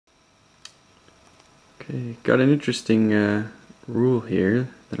Okay, got an interesting rule here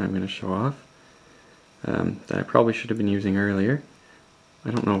that I'm going to show off that I probably should have been using earlier.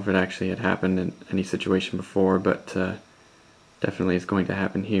 I don't know if it actually had happened in any situation before, but definitely is going to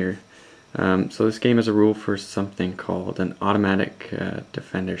happen here. So this game has a rule for something called an automatic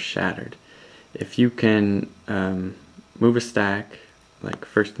defender shattered. If you can move a stack, like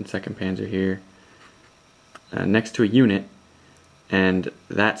first and second panzer here, next to a unit, and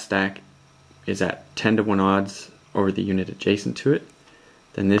that stack is at 10 to 1 odds over the unit adjacent to it,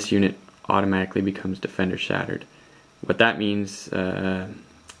 then this unit automatically becomes defender shattered. What that means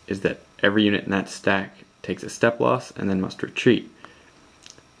is that every unit in that stack takes a step loss and then must retreat.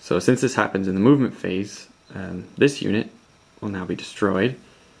 So since this happens in the movement phase, this unit will now be destroyed,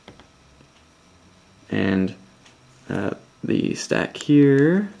 and the stack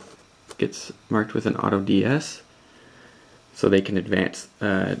here gets marked with an auto DS, so they can advance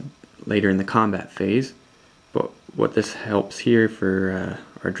later in the combat phase. But what this helps here for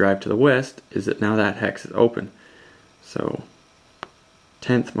our drive to the west is that now that hex is open. So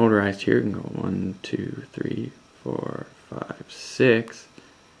 10th motorized here can go 1, 2, 3, 4, 5, 6.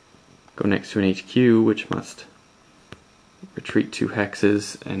 Go next to an HQ, which must retreat 2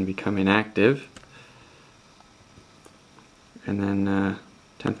 hexes and become inactive. And then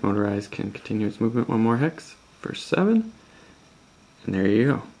 10th motorized can continue its movement 1 more hex for 7. And there you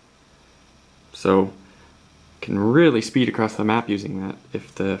go. So can really speed across the map using that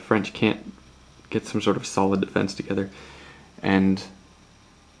if the French can't get some sort of solid defense together. And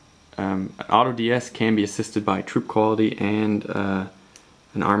an auto DS can be assisted by troop quality and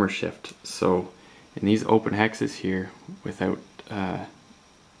an armor shift. So in these open hexes here, without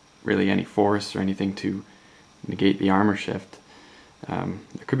really any forests or anything to negate the armor shift,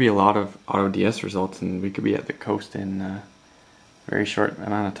 there could be a lot of auto DS results, and we could be at the coast in a very short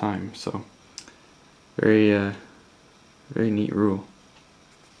amount of time. So very neat rule.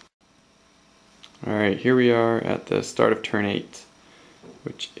 Alright, here we are at the start of turn 8,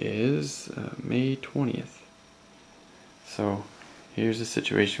 which is May 20th. So here's the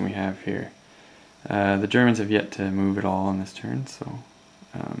situation we have here. The Germans have yet to move at all on this turn, so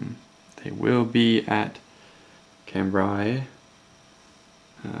they will be at Cambrai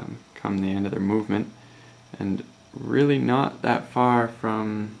come the end of their movement, and really not that far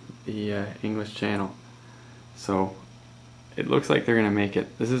from the English Channel. So it looks like they're going to make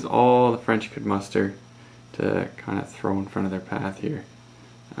it. This is all the French could muster to kind of throw in front of their path here.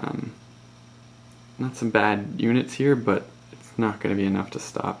 Not some bad units here, but it's not going to be enough to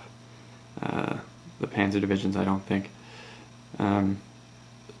stop the Panzer divisions, I don't think.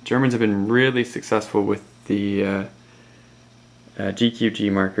 Germans have been really successful with the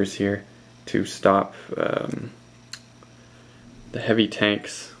GQG markers here to stop the heavy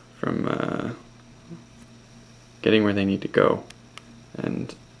tanks from getting where they need to go,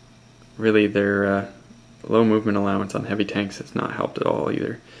 and really their low movement allowance on heavy tanks has not helped at all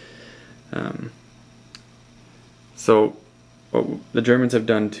either. So what the Germans have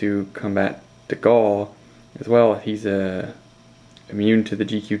done to combat de Gaulle as well, he's immune to the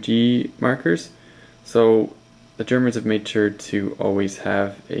GQG markers, so the Germans have made sure to always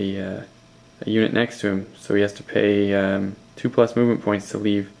have a unit next to him, so he has to pay 2+ movement points to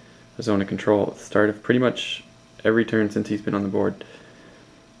leave the zone of control at the start of pretty much every turn since he's been on the board.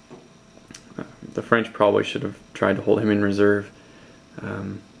 The French probably should have tried to hold him in reserve.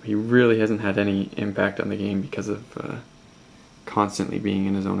 He really hasn't had any impact on the game because of constantly being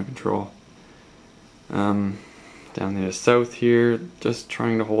in a zone of control. Down there to south here, just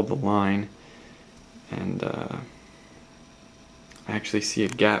trying to hold the line, and I actually see a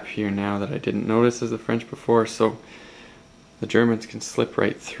gap here now that I didn't notice as the French before, so the Germans can slip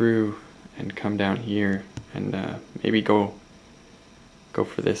right through and come down here and maybe go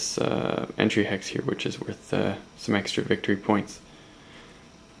for this entry hex here, which is worth some extra victory points.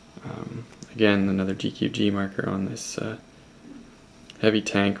 Again, another GQG marker on this heavy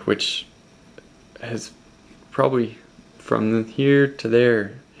tank, which has probably from here to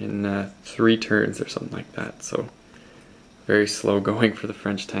there in 3 turns or something like that, so very slow going for the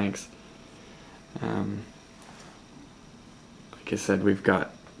French tanks. Like I said, we've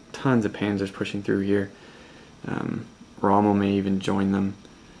got tons of panzers pushing through here. Rommel may even join them.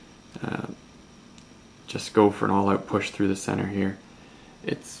 Just go for an all-out push through the center here.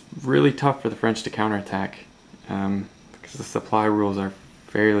 It's really tough for the French to counterattack because the supply rules are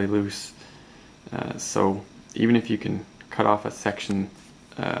fairly loose. So even if you can cut off a section,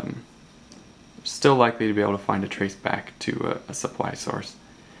 still likely to be able to find a trace back to a supply source.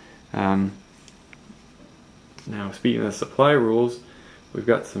 Now, speaking of the supply rules, we've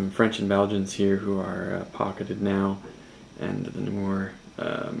got some French and Belgians here who are pocketed now, and the Namur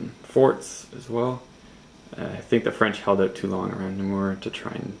forts as well. I think the French held out too long around Namur to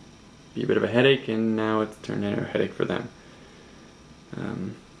try and be a bit of a headache, and now it's turned into a headache for them.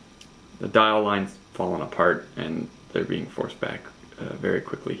 The dial line's fallen apart, and they're being forced back very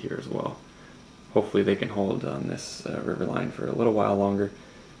quickly here as well. Hopefully they can hold on this river line for a little while longer,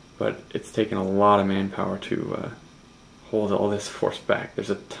 but it's taken a lot of manpower to hold all this force back. There's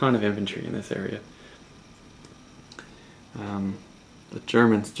a ton of infantry in this area. The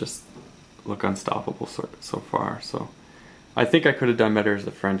Germans just look unstoppable so far, so I think I could have done better as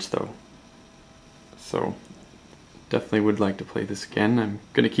the French though. So definitely would like to play this again. I'm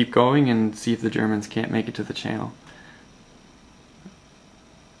going to keep going and see if the Germans can't make it to the channel.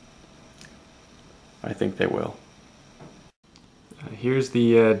 I think they will. Here's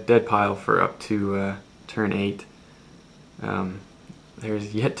the dead pile for up to turn 8.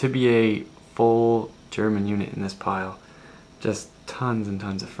 There's yet to be a full German unit in this pile. Just tons and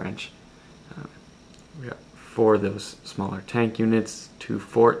tons of French. We got 4 of those smaller tank units, 2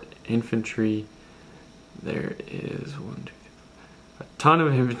 fort infantry. There is a ton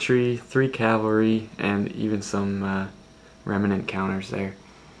of infantry, 3 cavalry, and even some remnant counters there,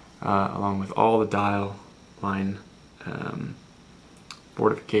 along with all the dial line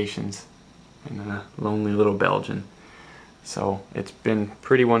fortifications and a lonely little Belgian. So it's been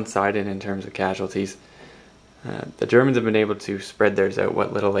pretty one-sided in terms of casualties. The Germans have been able to spread theirs out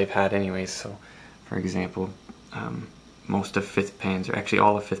what little they've had anyways. So, for example, most of 5th Panzer, actually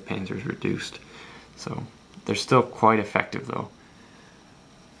all of 5th Panzer is reduced. So they're still quite effective though.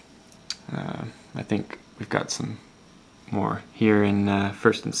 I think we've got some more here in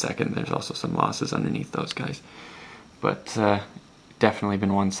 1st and 2nd. There's also some losses underneath those guys. But definitely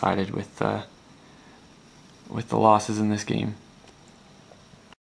been one-sided with the losses in this game.